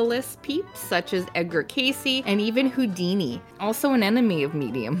spiritualist peeps such as Edgar Cayce and even Houdini, also an enemy of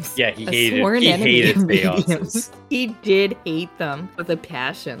mediums. Yeah, he hated seances. He did hate them with a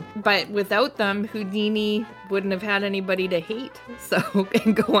passion. But without them, Houdini wouldn't have had anybody to hate. So,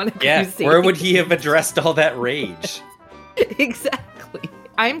 and go on a crusade. Yeah, where would he have addressed all that rage? Exactly.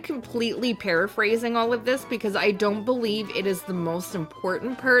 I'm completely paraphrasing all of this because I don't believe it is the most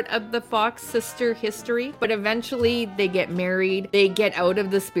important part of the Fox sister history, but eventually they get married, they get out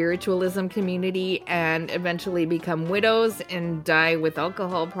of the spiritualism community and eventually become widows and die with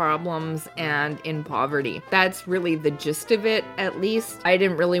alcohol problems and in poverty. That's really the gist of it, at least. I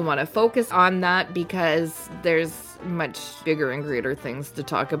didn't really want to focus on that because there's much bigger and greater things to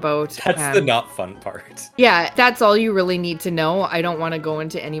talk about. That's the not fun part. Yeah, that's all you really need to know. I don't want to go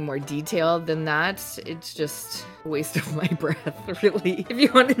into any more detail than that. It's just a waste of my breath, really. If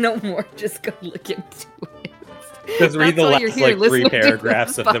you want to know more, just go look into it. Just read the last like 3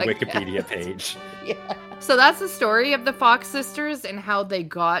 paragraphs of the Wikipedia page. Yeah. So that's the story of the Fox sisters and how they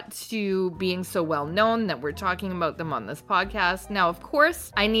got to being so well known that we're talking about them on this podcast. Now, of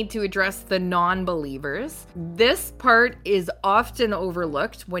course, I need to address the non-believers. This part is often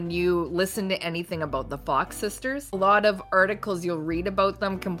overlooked when you listen to anything about the Fox sisters. A lot of articles you'll read about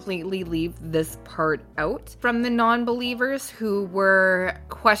them completely leave this part out from the non-believers who were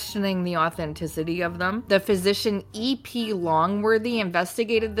questioning the authenticity of them. The physician E.P. Longworthy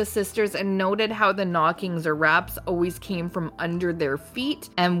investigated the sisters and noted how the knocking or raps always came from under their feet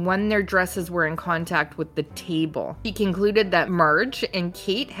and when their dresses were in contact with the table. He concluded that Marge and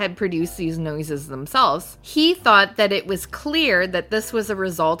Kate had produced these noises themselves. He thought that it was clear that this was a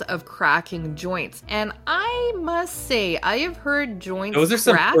result of cracking joints. And I must say, I have heard joints Those are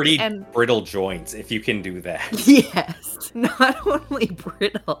some pretty and brittle joints, if you can do that. Yes, not only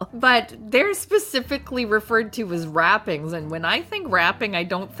brittle, but they're specifically referred to as wrappings. And when I think wrapping, I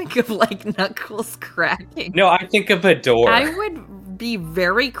don't think of like knuckles cracking. No, I think of a door. I would be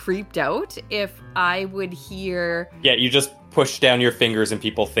very creeped out if I would hear... Yeah, you just push down your fingers and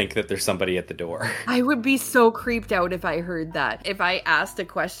people think that there's somebody at the door. I would be so creeped out if I heard that. If I asked a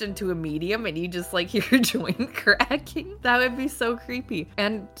question to a medium and you just like hear a joint cracking, that would be so creepy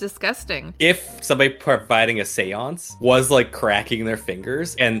and disgusting. If somebody providing a seance was like cracking their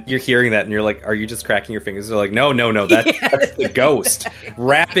fingers and you're hearing that and you're like, are you just cracking your fingers? They're like, no, that's the ghost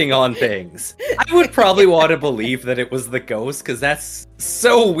rapping on things. I would probably want to believe that it was the ghost because that's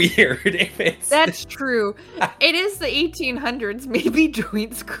so weird if it's... That's true. It is the 1800s. Maybe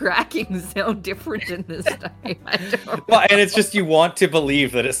joints cracking sound different in this time. I don't know. Well, and it's just you want to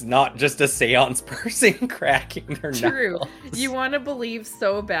believe that it's not just a seance person cracking their True. knuckles. You want to believe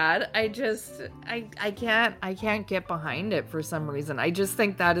so bad. I can't get behind it for some reason. I just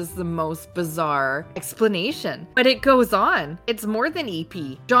think that is the most bizarre explanation. But it goes on. It's more than EP.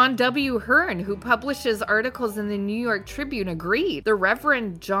 John W. Hearn, who publishes articles in the New York Tribune, agreed. The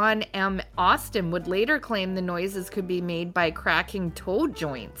Reverend John M. Austin would later claim the noises could be made by cracking toe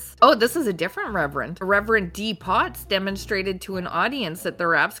joints. Oh, this is a different reverend. Reverend D. Potts demonstrated to an audience that the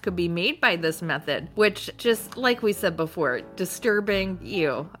raps could be made by this method, which, just like we said before, disturbing.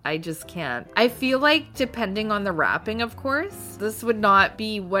 Ew, I just can't. I feel like, depending on the rapping, of course, this would not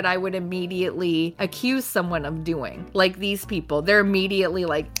be what I would immediately accuse someone of doing. Like these people, they're immediately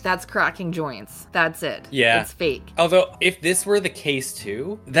like, that's cracking joints. That's it. Yeah. It's fake. Although, if this were the case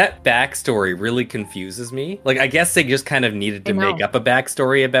too, that backstory really confuses me. Like, I guess they just kind of needed to make up a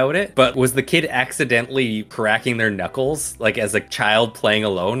backstory about it, but was the kid accidentally cracking their knuckles, like as a child playing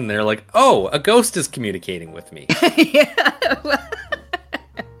alone, and they're like, oh, a ghost is communicating with me. Yeah.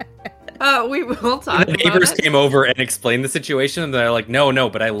 We will talk about it. The neighbors came over and explained the situation, and they're like, no,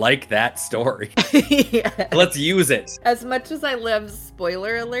 but I like that story. Yeah. Let's use it. As much as I love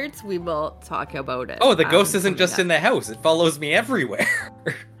spoiler alerts, we will talk about it. Oh, the ghost isn't just in the house. It follows me everywhere.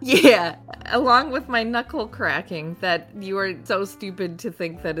 Yeah, along with my knuckle cracking that you are so stupid to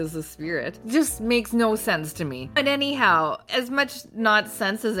think that is a spirit. Just makes no sense to me. But anyhow, as much not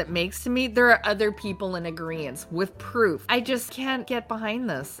sense as it makes to me, there are other people in agreement with proof. I just can't get behind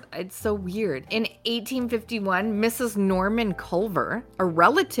this. It's so weird. In 1851, Mrs. Norman Culver, a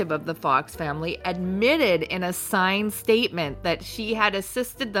relative of the Fox family, admitted in a signed statement that she had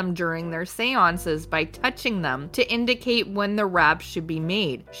assisted them during their seances by touching them to indicate when the raps should be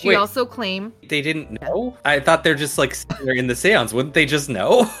made. She also claimed... They didn't know? I thought they're just like sitting in the seance. Wouldn't they just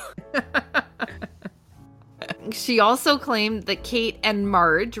know? She also claimed that Kate and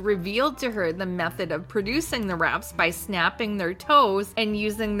Marge revealed to her the method of producing the raps by snapping their toes and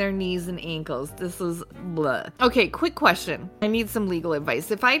using their knees and ankles. This is blah. Okay, quick question. I need some legal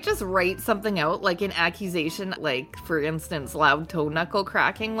advice. If I just write something out, like an accusation, like for instance, loud toe knuckle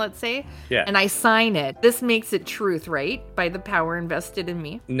cracking, let's say, and I sign it, this makes it truth, right? By the power invested in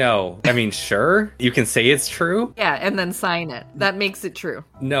me? No. I mean, sure. You can say it's true. Yeah, and then sign it. That makes it true.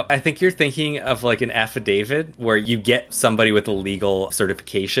 No, I think you're thinking of like an affidavit where you get somebody with a legal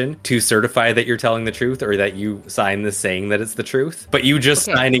certification to certify that you're telling the truth or that you sign this saying that it's the truth. But you just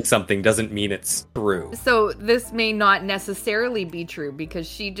signing something doesn't mean it's true. So this may not necessarily be true because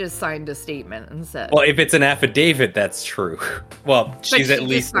she just signed a statement and said. Well, if it's an affidavit, that's true. Well, she's she at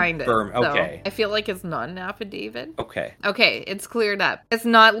least signed firm. it. So Okay. I feel like it's not an affidavit. Okay. Okay, it's cleared up. It's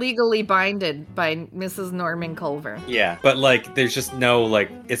not legally binded by Mrs. Norman Culver. Yeah, but like, there's just no like,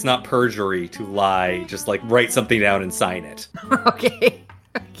 it's not perjury to lie. Just like write something down and sign it. Okay.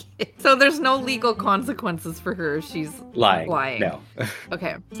 Okay. So there's no legal consequences for her if she's lying. No.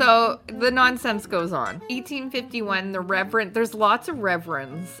 Okay. So the nonsense goes on. 1851, there's lots of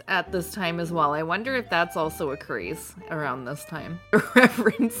reverends at this time as well. I wonder if that's also a craze around this time.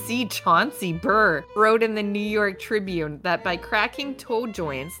 Reverend C. Chauncey Burr wrote in the New York Tribune that by cracking toe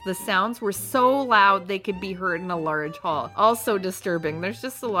joints, the sounds were so loud they could be heard in a large hall. Also disturbing. There's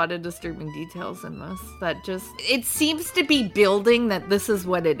just a lot of disturbing details in this it seems to be building that this is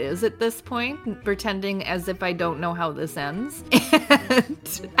what it is at this point, pretending as if I don't know how this ends.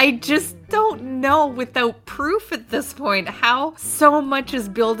 And I just don't know without proof at this point how so much is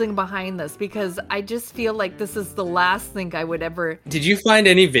building behind this, because I just feel like this is the last thing I would ever... Did you find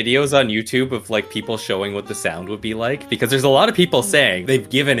any videos on YouTube of like people showing what the sound would be like? Because there's a lot of people saying they've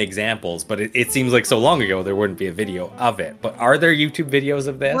given examples, but it seems like so long ago there wouldn't be a video of it. But are there YouTube videos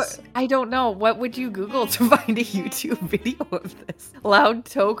of this? I don't know. What would you Google to find a YouTube video of this? Loud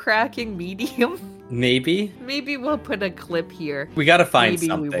toe cracking medium? Maybe we'll put a clip here. We gotta find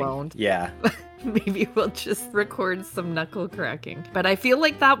something. Maybe we won't. Yeah. Maybe we'll just record some knuckle cracking. But I feel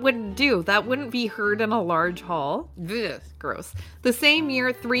like that wouldn't do. That wouldn't be heard in a large hall. Ugh, gross. The same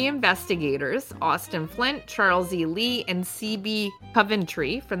year, 3 investigators, Austin Flint, Charles E. Lee, and C.B.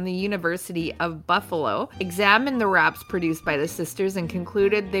 Coventry from the University of Buffalo, examined the raps produced by the sisters and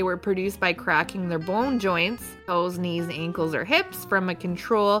concluded they were produced by cracking their bone joints, toes, knees, ankles, or hips, from a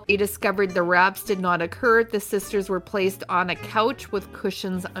control. They discovered the raps did not occur. The sisters were placed on a couch with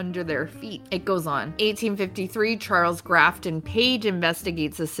cushions under their feet. It goes on. 1853, Charles Grafton Page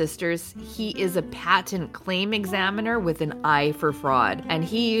investigates the sisters. He is a patent claim examiner with an eye for fraud, and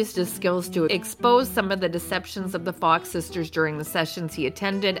he used his skills to expose some of the deceptions of the Fox sisters during the sessions he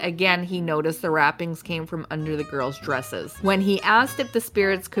attended. Again, he noticed the wrappings came from under the girls' dresses. When he asked if the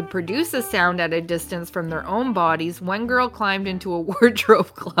spirits could produce a sound at a distance from their own bodies, one girl climbed into a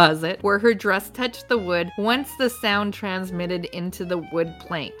wardrobe closet where her dress touched the wood once the sound transmitted into the wood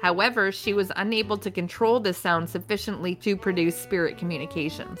plank. However, she was unable to control the sound sufficiently to produce spirit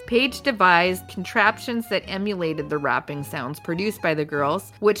communications. Page devised contraptions that emulated the rapping sounds produced by the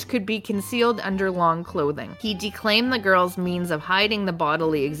girls, which could be concealed under long clothing. He declaimed the girls' means of hiding the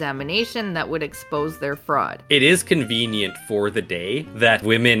bodily examination that would expose their fraud. It is convenient for the day that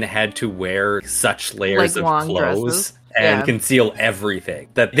women had to wear such layers of clothes. Dresses. And conceal everything,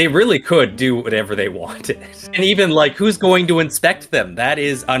 that they really could do whatever they wanted. And even like, who's going to inspect them? That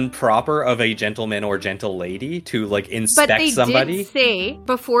is improper of a gentleman or gentle lady to like inspect somebody. But they did say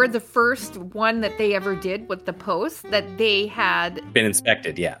before the first one that they ever did with the post that they had been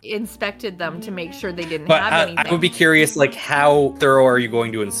inspected, inspected them to make sure they didn't have anything. I would be curious, like, how thorough are you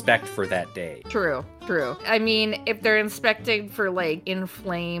going to inspect for that day? True. I mean, if they're inspecting for like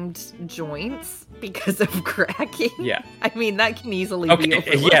inflamed joints because of cracking, I mean, that can easily be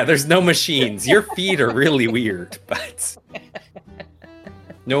overlooked. Yeah, there's no machines. Your feet are really weird, but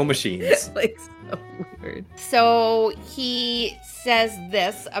no machines. Like, so weird. So he says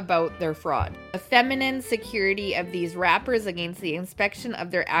this about their fraud. The feminine security of these rappers against the inspection of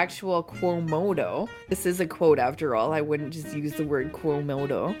their actual quomodo. This is a quote after all. I wouldn't just use the word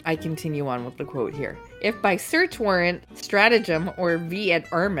quomodo. I continue on with the quote here. If by search warrant, stratagem, or vi et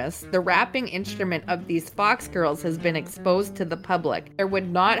armis, the rapping instrument of these Fox girls has been exposed to the public, there would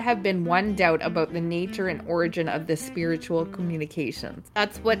not have been one doubt about the nature and origin of the spiritual communications.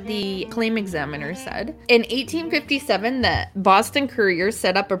 That's what the claim examiner said. In 1857, the Boston Courier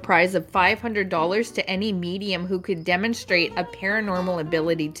set up a prize of $500 to any medium who could demonstrate a paranormal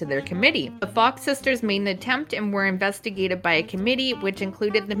ability to their committee. The Fox sisters made an attempt and were investigated by a committee which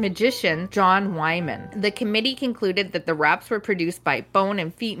included the magician John Wyman. The committee concluded that the raps were produced by bone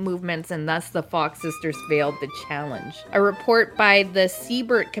and feet movements, and thus the Fox sisters failed the challenge. A report by the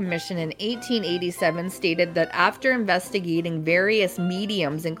Siebert Commission in 1887 stated that after investigating various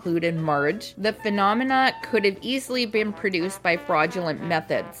mediums included Marge, The phenomena could have easily been produced by fraudulent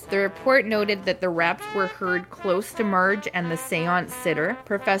methods. The report noted that the raps were heard close to Marge and the seance sitter.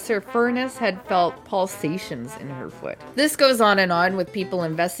 Professor Furness had felt pulsations in her foot. This goes on and on with people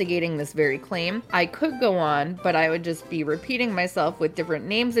investigating this very claim. I could go on, but I would just be repeating myself with different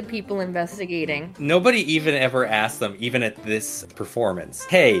names of people investigating. Nobody even ever asked them, even at this performance,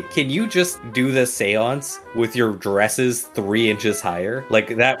 hey, can you just do the seance with your dresses 3 inches higher?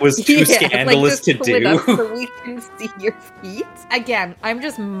 Like, that was too scandalous to do. So we can see your feet. Again, I'm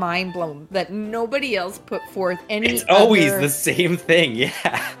just mind blown that nobody else put forth any It's always the same thing,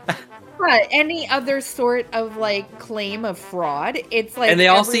 yeah. Any other sort of like claim of fraud. It's like, and they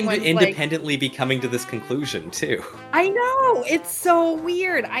all seem to independently be coming to this conclusion too. I know, it's so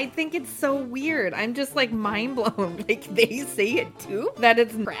weird. I think it's so weird. I'm just like mind blown. Like, they say it too, that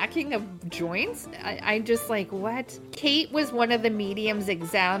it's cracking of joints. I'm just like, what? Kate was one of the mediums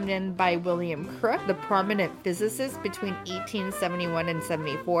examined by William Crook, the prominent physicist between 1871 and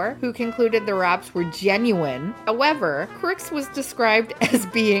 74, who concluded the raps were genuine. However, Crookes was described as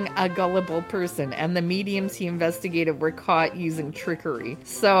being a gullible person, and the mediums he investigated were caught using trickery.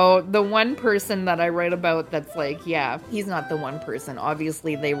 So the one person that I write about that's like, yeah, he's not the one person.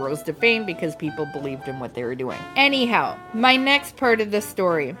 Obviously, they rose to fame because people believed in what they were doing. Anyhow, my next part of the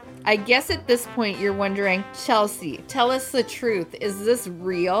story. I guess at this point you're wondering, Chelsea, tell us the truth. Is this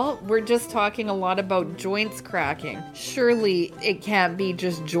real? We're just talking a lot about joints cracking. Surely it can't be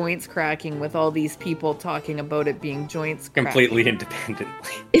just joints cracking with all these people talking about it being joints cracking. Completely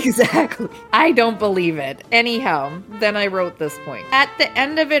independently. Exactly. I don't believe it. Anyhow, then I wrote this point. At the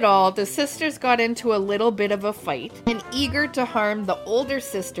end of it all, the sisters got into a little bit of a fight, and eager to harm the older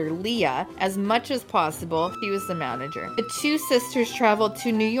sister, Leah, as much as possible, she was the manager. The two sisters traveled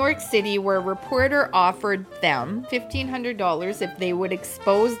to New York City, where a reporter offered them $1,500 if they would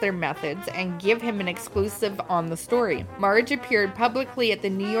expose their methods and give him an exclusive on the story. Marge appeared publicly at the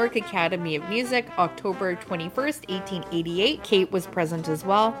New York Academy of Music, October 21st, 1888. Kate was present as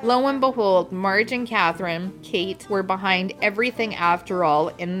well. Lo and behold, Marge and Catherine, Kate, were behind everything after all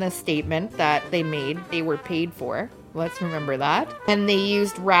in the statement that they made they were paid for. Let's remember that. And they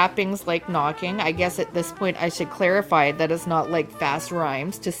used rappings like knocking. I guess at this point I should clarify that it's not like fast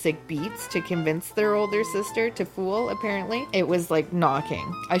rhymes to sick beats to convince their older sister to fool, apparently. It was like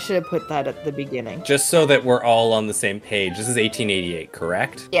knocking. I should have put that at the beginning. Just so that we're all on the same page. This is 1888,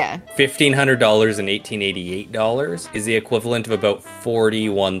 correct? Yeah. $1,500 in 1888 is the equivalent of about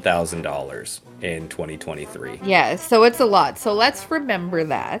 $41,000 in 2023. Yeah, so it's a lot. So let's remember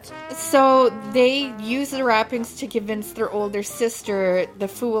that. So they used the rappings to convince their older sister, the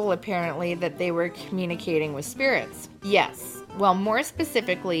fool apparently, that they were communicating with spirits. Yes. Well, more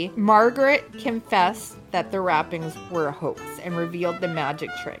specifically, Margaret confessed that the rappings were a hoax and revealed the magic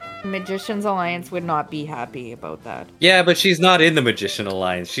trick. The Magicians Alliance would not be happy about that. Yeah, but she's not in the Magician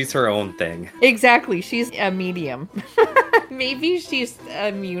Alliance. She's her own thing. Exactly. She's a medium. Maybe she's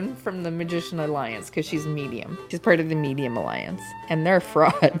immune from the Magician Alliance because she's medium. She's part of the Medium Alliance. And they're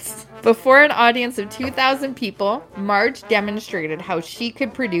frauds. Before an audience of 2,000 people, Marge demonstrated how she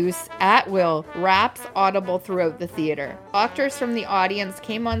could produce, at will, raps audible throughout the theater. Doctors from the audience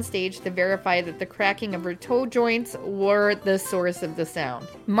came on stage to verify that the cracking of her toe joints were the source of the sound.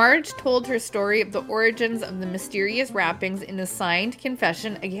 Marge told her story of the origins of the mysterious rappings in a signed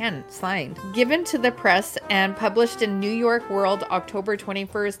confession, again, signed, given to the press and published in New York World, October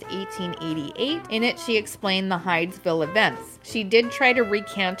 21st, 1888. In it, she explained the Hydesville events. She did try to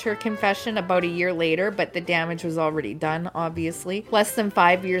recant her confession about a year later, but the damage was already done, obviously. Less than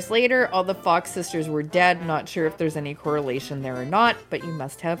 5 years later, all the Fox sisters were dead. Not sure if there's any correlation there or not, but you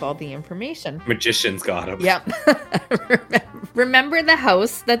must have all the information. Magicians got him. Yep. Remember the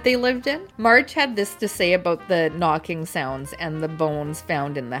house that they lived in? Marge had this to say about the knocking sounds and the bones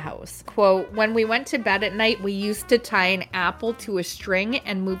found in the house. Quote, when we went to bed at night, we used to tie an apple to a string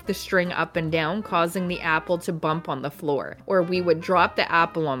and move the string up and down, causing the apple to bump on the floor. Or we would drop the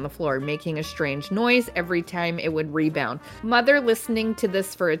apple on the floor, making a strange noise every time it would rebound. Mother listening to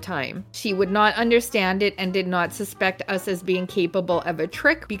this for a time. She would not understand it and did not suspect us as being capable of a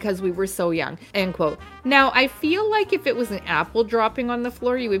trick because we were so young. End quote. Now, I feel like if it was an apple dropping on the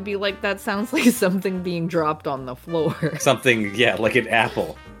floor, you would be like, that sounds like something being dropped on the floor. Something, yeah, like an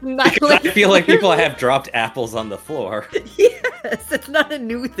apple. Not like, I feel like people have dropped apples on the floor. Yes, it's not a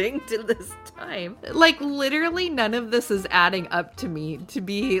new thing to this time. Like, literally none of this is adding up to me to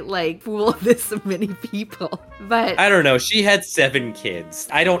be like, fool this many people. But I don't know. She had 7 kids.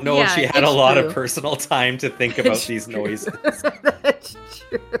 I don't know if she had a lot of personal time to think about these noises. That's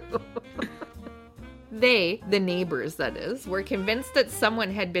true. They, the neighbors that is, were convinced that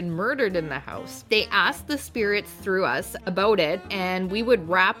someone had been murdered in the house. They asked the spirits through us about it, and we would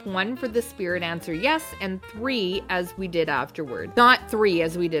wrap 1 for the spirit answer yes, and 3 as we did afterward. Not 3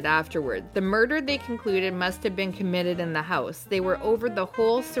 as we did afterward. The murder, they concluded, must have been committed in the house. They were over the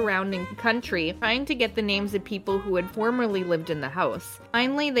whole surrounding country trying to get the names of people who had formerly lived in the house.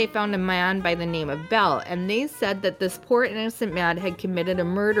 Finally, they found a man by the name of Bell, and they said that this poor innocent man had committed a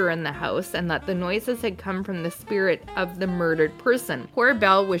murder in the house and that the noises had come from the spirit of the murdered person. Poor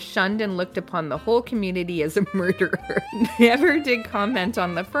Bell was shunned and looked upon the whole community as a murderer. Never did comment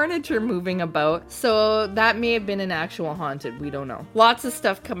on the furniture moving about, so that may have been an actual haunted, we don't know. Lots of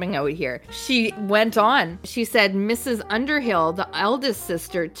stuff coming out here. She went on. She said, Mrs. Underhill, the eldest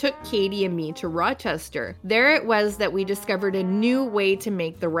sister, took Katie and me to Rochester. There it was that we discovered a new way to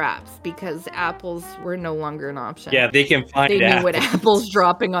make the wraps because apples were no longer an option. Yeah, they can find They knew apples. what apples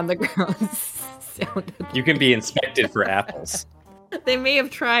dropping on the ground sounded. You can be inspected for apples. They may have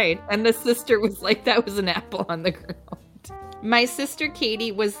tried, and the sister was like, that was an apple on the ground. My sister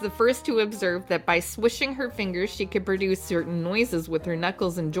Katie was the first to observe that by swishing her fingers, she could produce certain noises with her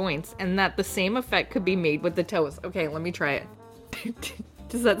knuckles and joints, and that the same effect could be made with the toes. Okay, let me try it.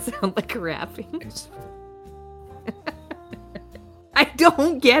 Does that sound like a rapping? I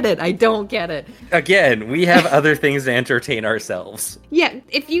don't get it. I don't get it. Again, we have other things to entertain ourselves. Yeah,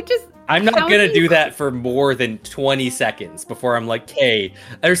 if you just... I'm not going to do that for more than 20 seconds before I'm like, hey,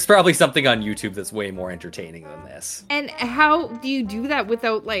 there's probably something on YouTube that's way more entertaining than this. And how do you do that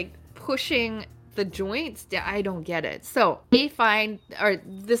without, like, pushing the joints? I don't get it. So they find, or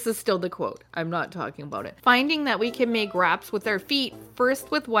this is still the quote, I'm not talking about it. Finding that we can make wraps with our feet,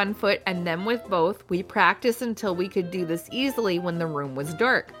 first with 1 foot and then with both, we practiced until we could do this easily when the room was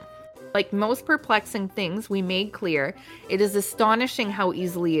dark. Like most perplexing things we made clear, it is astonishing how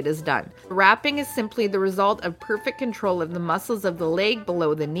easily it is done. Wrapping is simply the result of perfect control of the muscles of the leg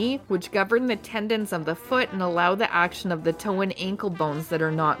below the knee, which govern the tendons of the foot and allow the action of the toe and ankle bones that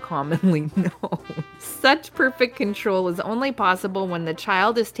are not commonly known. Such perfect control is only possible when the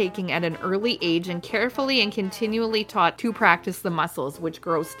child is taken at an early age and carefully and continually taught to practice the muscles, which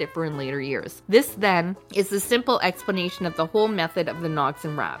grow stiffer in later years. This, then, is the simple explanation of the whole method of the knocks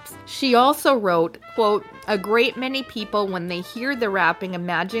and wraps. She also wrote, quote, a great many people, when they hear the rapping,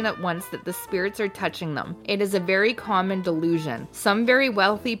 imagine at once that the spirits are touching them. It is a very common delusion. Some very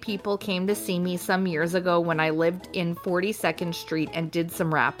wealthy people came to see me some years ago when I lived in 42nd Street and did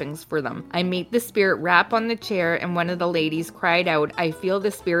some rappings for them. I made the spirit rap on the chair and one of the ladies cried out, I feel the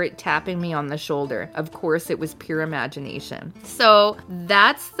spirit tapping me on the shoulder. Of course, it was pure imagination. So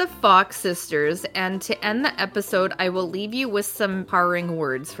that's the Fox sisters, and to end the episode, I will leave you with some parting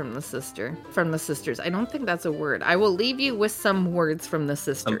words from the sisters. I don't think that's a word. I will leave you with some words from the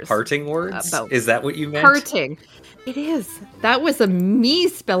sisters. Some parting words? Is that what you meant? Parting. It is. That was a me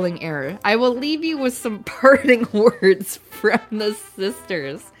spelling error. I will leave you with some parting words from the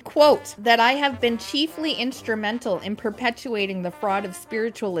sisters. Quote, that I have been chiefly instrumental in perpetuating the fraud of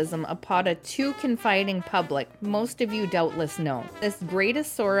spiritualism upon a too confiding public. Most of you doubtless know. This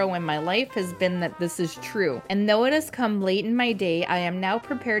greatest sorrow in my life has been that this is true. And though it has come late in my day, I am now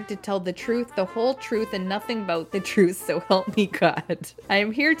prepared to tell the truth, the whole truth, and nothing but the truth, so help me God. I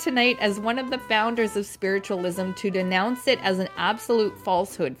am here tonight as one of the founders of spiritualism to denounce it as an absolute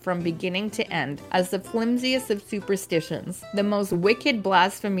falsehood from beginning to end, as the flimsiest of superstitions, the most wicked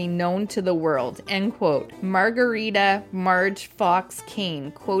blasphemy known to the world, end quote. Margarita Marge Fox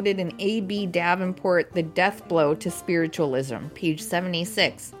Kane, quoted in A.B. Davenport, The Death Blow to Spiritualism, page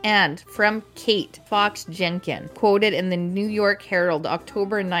 76. And from Kate Fox Jenkin, quoted in the New York Herald,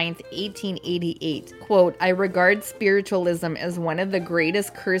 October 9th, 1888, quote, I regard spiritualism as one of the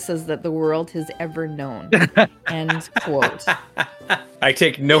greatest curses that the world has ever known, end quote. I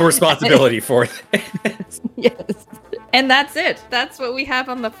take no responsibility for this. Yes. And that's it. That's what we have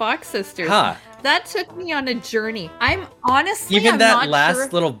on the Fox sisters. Huh. That took me on a journey. I'm honestly, Even I'm that not last sure.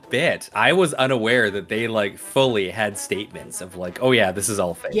 little bit, I was unaware that they like fully had statements of like, oh yeah, this is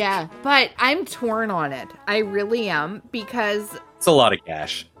all fake. Yeah, but I'm torn on it. I really am, because It's a lot of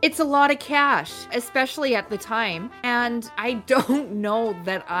cash. it's a lot of cash, especially at the time. And I don't know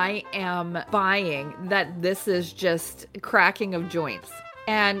that I am buying that this is just cracking of joints.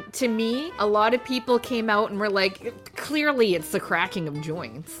 And to me, a lot of people came out and were like, clearly it's the cracking of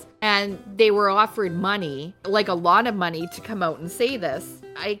joints. And they were offered money, like a lot of money, to come out and say this.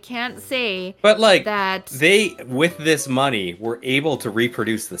 I can't say But like, that. they, with this money, were able to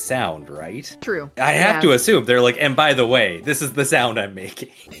reproduce the sound, right? True. I have to assume they're like, and by the way, this is the sound I'm making.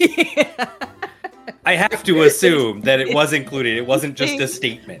 I have to assume that it was included. It wasn't just a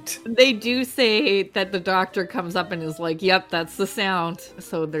statement. They do say that the doctor comes up and is like, yep, that's the sound.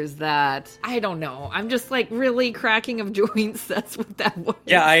 So there's that. I don't know. I'm just like, really, cracking of joints? That's what that was.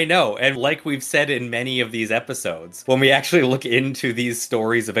 Yeah, I know. And like we've said in many of these episodes, when we actually look into these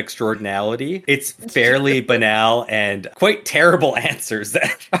stories of extraordinality, it's fairly banal and quite terrible answers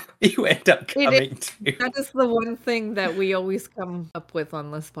that you end up coming to. That is the one thing that we always come up with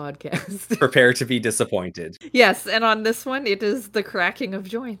on this podcast. Prepare to be disappointed. Yes, and on this one, it is the cracking of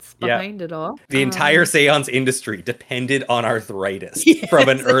joints behind it all. The entire seance industry depended on arthritis from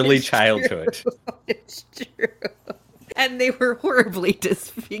an early childhood. True. It's true. And they were horribly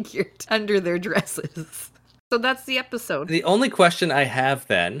disfigured under their dresses. So that's the episode. The only question I have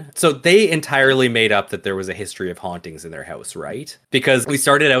then, so they entirely made up that there was a history of hauntings in their house, right? Because we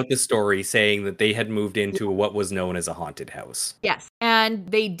started out the story saying that they had moved into what was known as a haunted house. Yes. And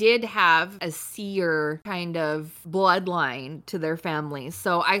they did have a seer kind of bloodline to their family.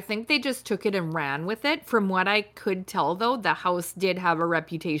 So I think they just took it and ran with it. From what I could tell, though, the house did have a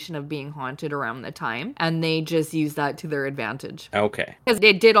reputation of being haunted around the time. And they just used that to their advantage. Okay. Because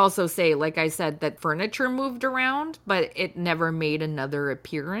it did also say, like I said, that furniture moved around, but it never made another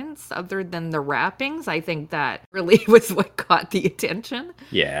appearance other than the wrappings. I think that really was what caught the attention.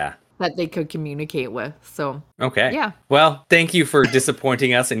 Yeah. That they could communicate with. So, okay. Yeah. Well, thank you for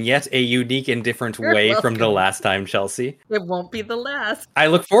disappointing us in yet a unique and different way from the last time, Chelsea. It won't be the last. I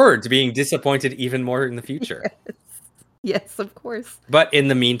look forward to being disappointed even more in the future. Yes, of course. But in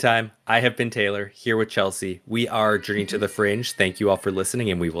the meantime, I have been Taylor, here with Chelsea. We are Journey to the Fringe. Thank you all for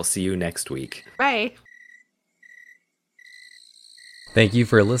listening, and we will see you next week. Bye. Thank you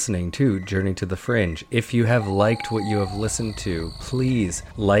for listening to Journey to the Fringe. If you have liked what you have listened to, please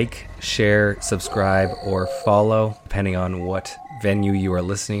like, share, subscribe, or follow, depending on what venue you are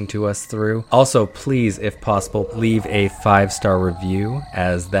listening to us through. Also, please, if possible, leave a 5-star review,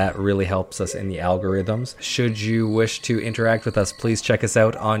 as that really helps us in the algorithms. Should you wish to interact with us, please check us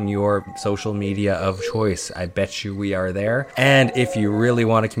out on your social media of choice. I bet you we are there. And if you really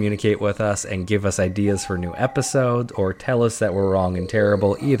want to communicate with us and give us ideas for new episodes, or tell us that we're wrong and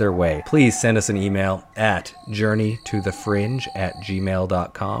terrible, either way, please send us an email at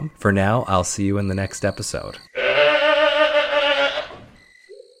journeytothefringe@gmail.com. For now, I'll see you in the next episode.